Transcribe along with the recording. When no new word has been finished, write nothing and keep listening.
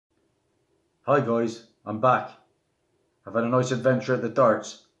Hi guys, I'm back. I've had a nice adventure at the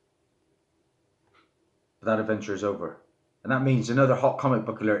darts, but that adventure is over. And that means another hot comic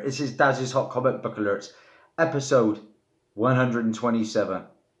book alert. This is Dazzie's Hot Comic Book Alerts, episode 127.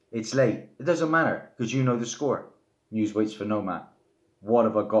 It's late. It doesn't matter, because you know the score. News waits for no man. What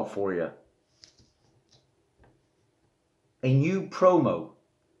have I got for you? A new promo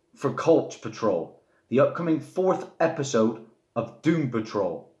for Cult Patrol, the upcoming 4th episode of Doom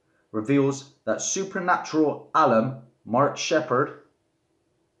Patrol, reveals that supernatural alum Mark Sheppard,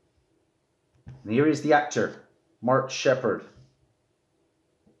 and here is the actor, Mark Sheppard.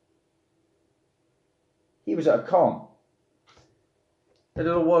 He was at a con a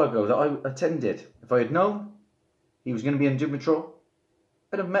little while ago that I attended. If I had known he was going to be in Doom Patrol,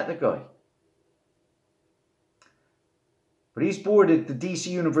 I'd have met the guy. But he's boarded the DC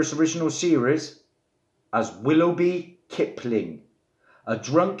Universe original series as Willoughby Kipling, a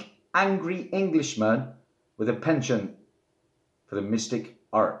drunk, angry Englishman with a penchant for the mystic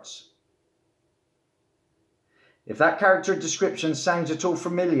arts. If that character description sounds at all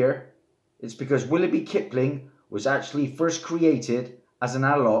familiar, it's because Willoughby Kipling was actually first created as an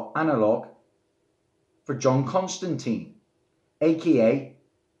analog for John Constantine, aka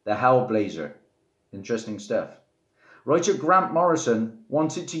the Hellblazer. Interesting stuff. Writer Grant Morrison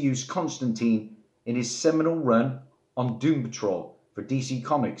wanted to use Constantine in his seminal run on Doom Patrol for DC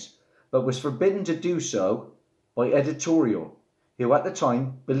Comics, but was forbidden to do so by editorial, who at the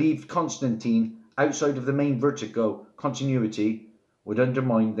time believed Constantine outside of the main Vertigo continuity would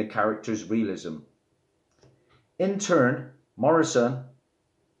undermine the character's realism. In turn, Morrison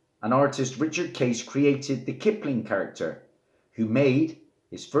and artist Richard Case created the Kipling character, who made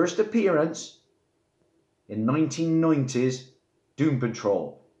his first appearance in 1990's Doom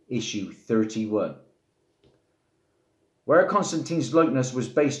Patrol, issue 31. Where Constantine's likeness was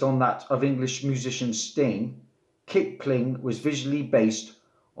based on that of English musician Sting, Kipling was visually based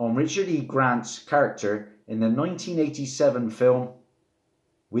on Richard E. Grant's character in the 1987 film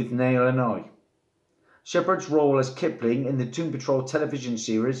Withnail and I. Sheppard's role as Kipling in the Doom Patrol television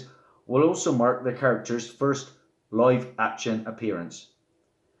series will also mark the character's first live-action appearance.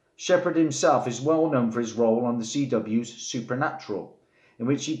 Sheppard himself is well known for his role on the CW's Supernatural, in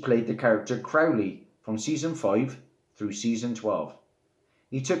which he played the character Crowley from Season 5 through Season 12.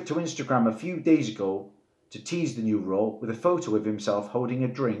 He took to Instagram a few days ago to tease the new role with a photo of himself holding a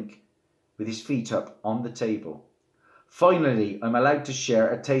drink with his feet up on the table. Finally, I'm allowed to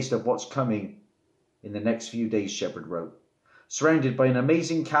share a taste of what's coming in the next few days, Sheppard wrote. Surrounded by an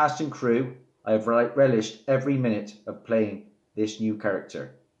amazing cast and crew, I have relished every minute of playing this new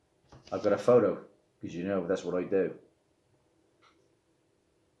character. I've got a photo, because you know that's what I do.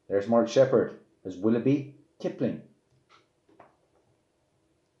 There's Mark Sheppard as Willoughby Kipling.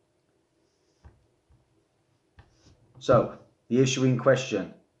 So, the issue in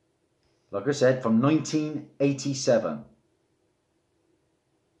question, like I said, from 1987.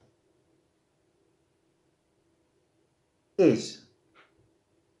 Is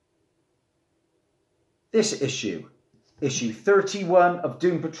this issue 31 of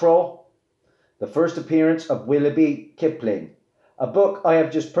Doom Patrol, the first appearance of Willoughby Kipling, a book I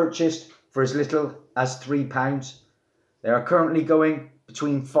have just purchased for as little as £3. They are currently going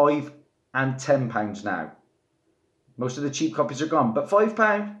between £5 and £10 now. Most of the cheap copies are gone, but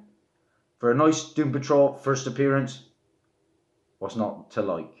 £5 for a nice Doom Patrol first appearance, what's not to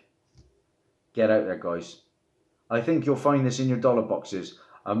like? Get out there, guys. I think you'll find this in your dollar boxes.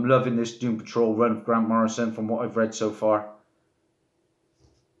 I'm loving this Doom Patrol run of Grant Morrison from what I've read so far.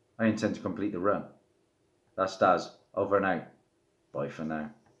 I intend to complete the run. That's Daz. Over and out. Bye for now.